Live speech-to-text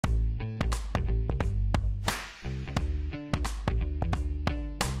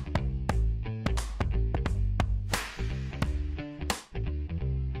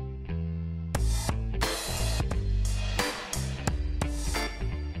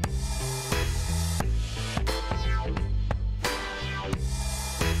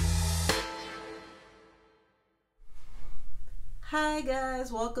Hi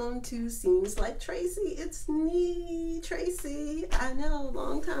guys, welcome to Seams Like Tracy. It's me, Tracy. I know,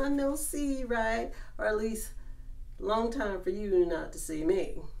 long time no see, right? Or at least long time for you not to see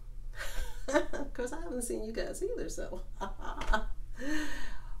me. Of course, I haven't seen you guys either, so.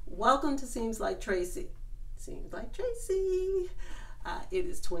 Welcome to Seams Like Tracy. Seems like Tracy. It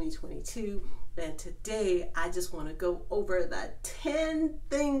is 2022, and today I just want to go over the 10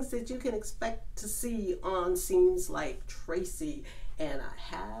 things that you can expect to see on Seams Like Tracy, and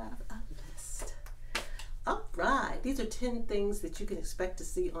I have a list. All right, these are 10 things that you can expect to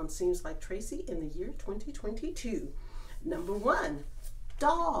see on Seams Like Tracy in the year 2022. Number 1,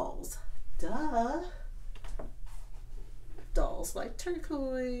 dolls. Duh. Dolls like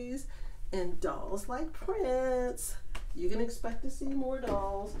turquoise and dolls like prints. You can expect to see more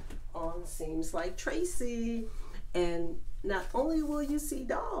dolls on Seams Like Tracy. And not only will you see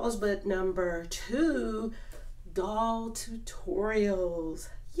dolls, but number 2, doll tutorials.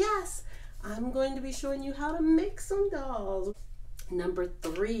 Yes, I'm going to be showing you how to make some dolls. Number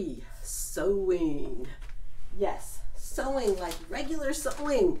 3, sewing. Yes, sewing, like regular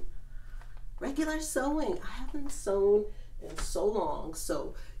sewing. Regular sewing. I haven't sewn in so long,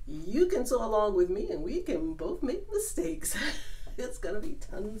 so you can sew along with me and we can both make mistakes. It's gonna be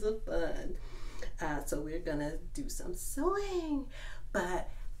tons of fun. So we're gonna do some sewing, but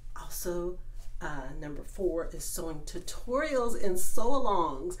also number 4 is sewing tutorials and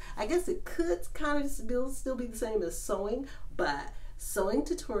sew-alongs. I guess it could kind of still be the same as sewing, but sewing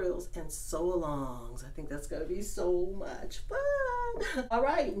tutorials and sew-alongs. I think that's gonna be so much fun. All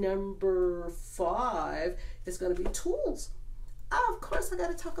right, number 5 is gonna be tools. Of course, I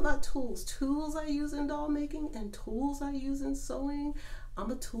gotta talk about tools. Tools I use in doll making and tools I use in sewing. I'm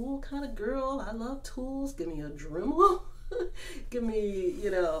a tool kind of girl. I love tools. Give me a Dremel. Give me,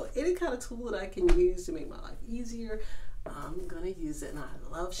 any kind of tool that I can use to make my life easier. I'm gonna use it, and I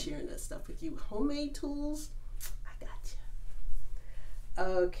love sharing that stuff with you. Homemade tools, I got you.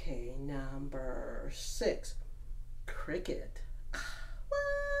 Okay, number 6, Cricut.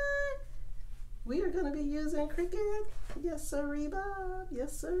 What? We are gonna be using Cricut. Yes, sirree, Bob.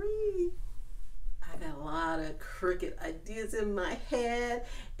 Yes, sirree. I got a lot of Cricut ideas in my head,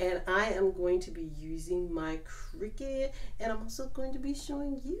 and I am going to be using my Cricut, and I'm also going to be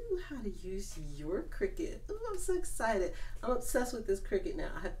showing you how to use your Cricut. Ooh, I'm so excited. I'm obsessed with this Cricut now.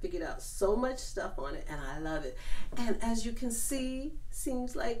 I have figured out so much stuff on it, and I love it. And as you can see,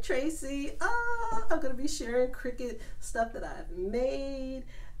 Seems Like Tracy, I'm going to be sharing Cricut stuff that I've made.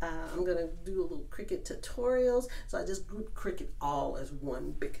 I'm gonna do a little Cricut tutorials. So I just grouped Cricut all as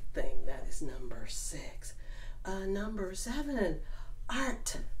one big thing. That is number 6. Number 7,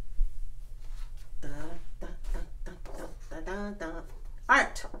 art.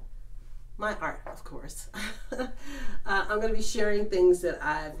 Art. My art, of course. I'm gonna be sharing things that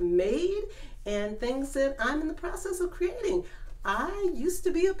I've made and things that I'm in the process of creating. I used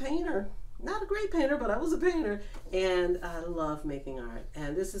to be a painter. Not a great painter, but I was a painter, and I love making art.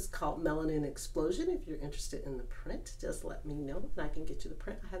 And this is called Melanin Explosion. If you're interested in the print, just let me know and I can get you the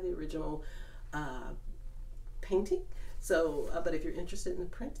print. I have the original painting. So, but if you're interested in the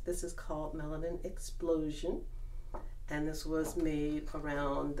print, this is called Melanin Explosion. And this was made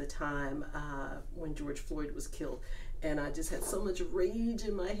around the time when George Floyd was killed. And I just had so much rage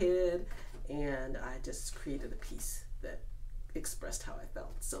in my head, and I just created a piece that expressed how I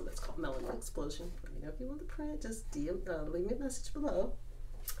felt. So that's called Melanin Explosion. Let me know if you want the print. Just leave me a message below.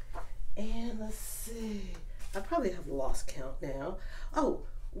 And let's see. I probably have lost count now. Oh,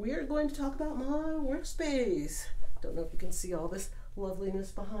 we're going to talk about my workspace. Don't know if you can see all this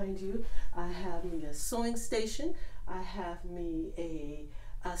loveliness behind you. I have me a sewing station. I have me a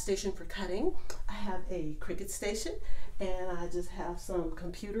station for cutting. I have a Cricut station, and I just have some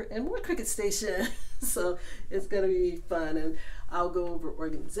computer and more Cricut station. So it's gonna be fun, and I'll go over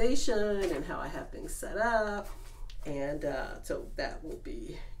organization and how I have things set up, and so that will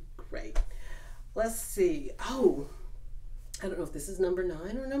be great. Let's see. Oh, I don't know if this is number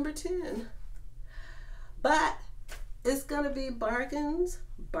 9 or number 10, but it's gonna be bargains,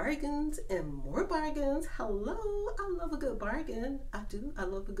 bargains, and more bargains. Hello, I love a good bargain. I do, I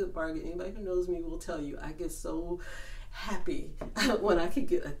love a good bargain. Anybody who knows me will tell you I get so happy when I can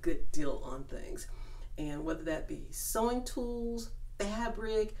get a good deal on things. And whether that be sewing tools,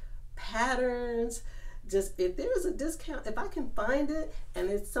 fabric, patterns, just if there's a discount, if I can find it and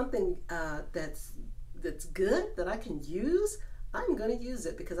it's something that's good that I can use, I'm going to use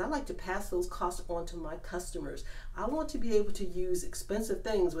it because I like to pass those costs on to my customers. I want to be able to use expensive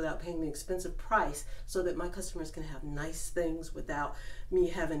things without paying the expensive price so that my customers can have nice things without me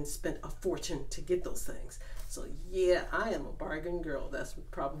having spent a fortune to get those things. So yeah, I am a bargain girl. That's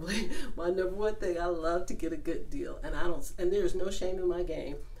probably my number one thing. I love to get a good deal, and there's no shame in my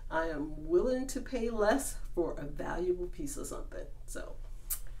game. I am willing to pay less for a valuable piece of something. So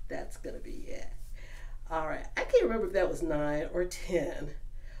that's going to be it. All right, I can't remember if that was 9 or 10,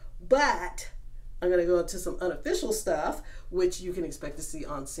 but I'm going to go into some unofficial stuff, which you can expect to see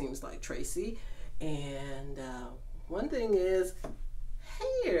on Seams Like Tracy. And one thing is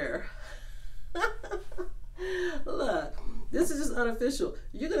hair. Look, this is just unofficial.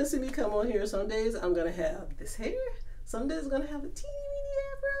 You're going to see me come on here. Some days I'm going to have this hair. Some days I'm going to have a teeny weeny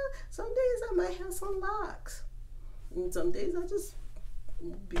afro. Some days I might have some locks. And some days I just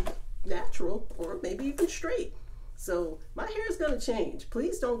be natural or maybe even straight. So my hair is going to change.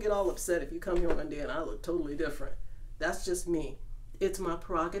 Please don't get all upset if you come here one day and I look totally different. That's just me. It's my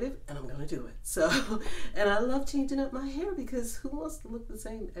prerogative and I'm going to do it. So, and I love changing up my hair because who wants to look the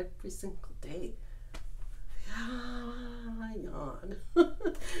same every single day? Yawn.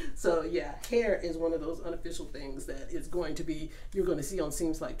 So yeah, hair is one of those unofficial things that is going to be, you're going to see on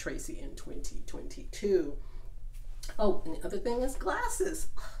Seams Like Tracy in 2022. Oh, and the other thing is glasses.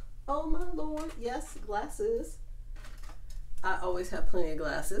 Oh my Lord, yes, glasses. I always have plenty of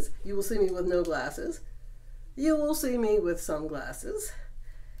glasses. You will see me with no glasses. You will see me with some glasses.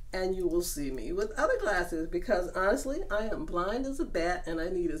 And you will see me with other glasses because honestly, I am blind as a bat and I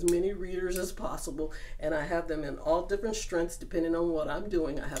need as many readers as possible. And I have them in all different strengths depending on what I'm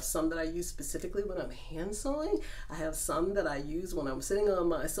doing. I have some that I use specifically when I'm hand sewing. I have some that I use when I'm sitting on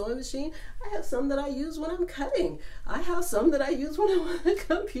my sewing machine. I have some that I use when I'm cutting. I have some that I use when I'm on the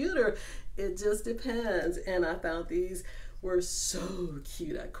computer. It just depends. And I found these were so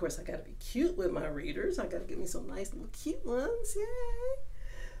cute. Of course, I got to be cute with my readers. I got to get me some nice little cute ones. Yay!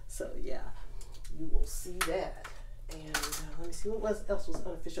 So yeah, you will see that. And let me see what else was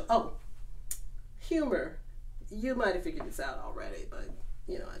unofficial. Oh, humor. You might have figured this out already, but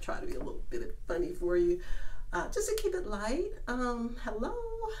you know, I try to be a little bit funny for you, just to keep it light. Hello,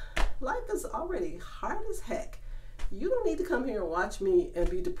 life is already hard as heck. You don't need to come here and watch me and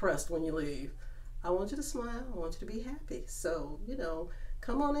be depressed when you leave. I want you to smile. I want you to be happy. So, you know,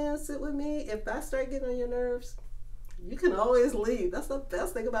 come on in, sit with me. If I start getting on your nerves, you can always leave. That's the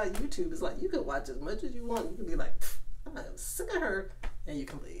best thing about YouTube. It's like you can watch as much as you want. You can be like, I'm sick of her, and you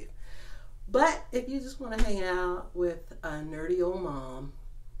can leave. But if you just want to hang out with a nerdy old mom,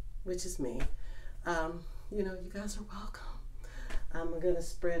 which is me, you know, you guys are welcome. I'm going to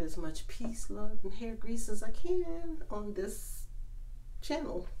spread as much peace, love, and hair grease as I can on this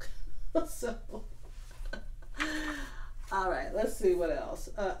channel. So, all right, let's see what else.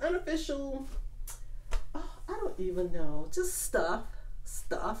 Unofficial. I don't even know, just stuff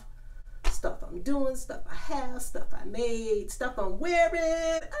I'm doing, stuff I have, stuff I made, stuff I'm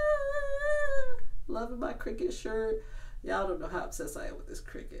wearing. Loving my Cricut shirt. Y'all don't know how obsessed I am with this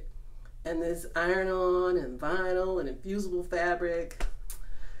Cricut. And this iron-on and vinyl and infusible fabric.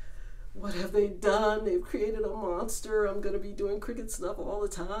 What have they done? They've created a monster. I'm going to be doing Cricut stuff all the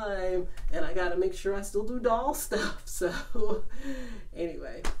time. And I got to make sure I still do doll stuff. So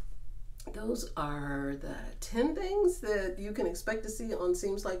anyway. Those are the 10 things that you can expect to see on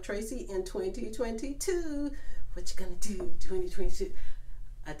Seams Like Tracy in 2022. What you gonna do 2022?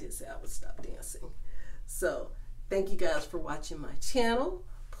 I did say I would stop dancing. So thank you guys for watching my channel.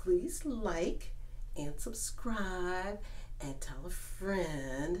 Please like and subscribe and tell a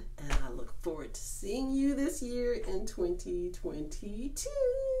friend. And I look forward to seeing you this year in 2022.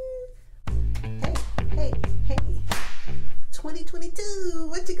 Hey. 2022,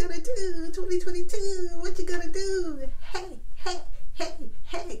 what you gonna do? 2022, what you gonna do? Hey.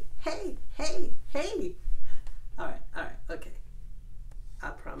 All right, okay. I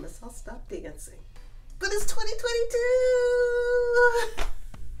promise I'll stop dancing. But it's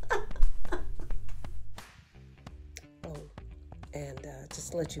 2022! Oh, and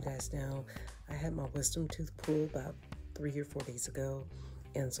just to let you guys know, I had my wisdom tooth pulled about 3 or 4 days ago,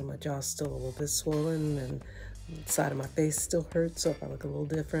 and so my jaw's still a little bit swollen, and the side of my face still hurts, so if I look a little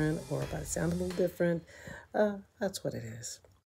different or if I sound a little different, that's what it is.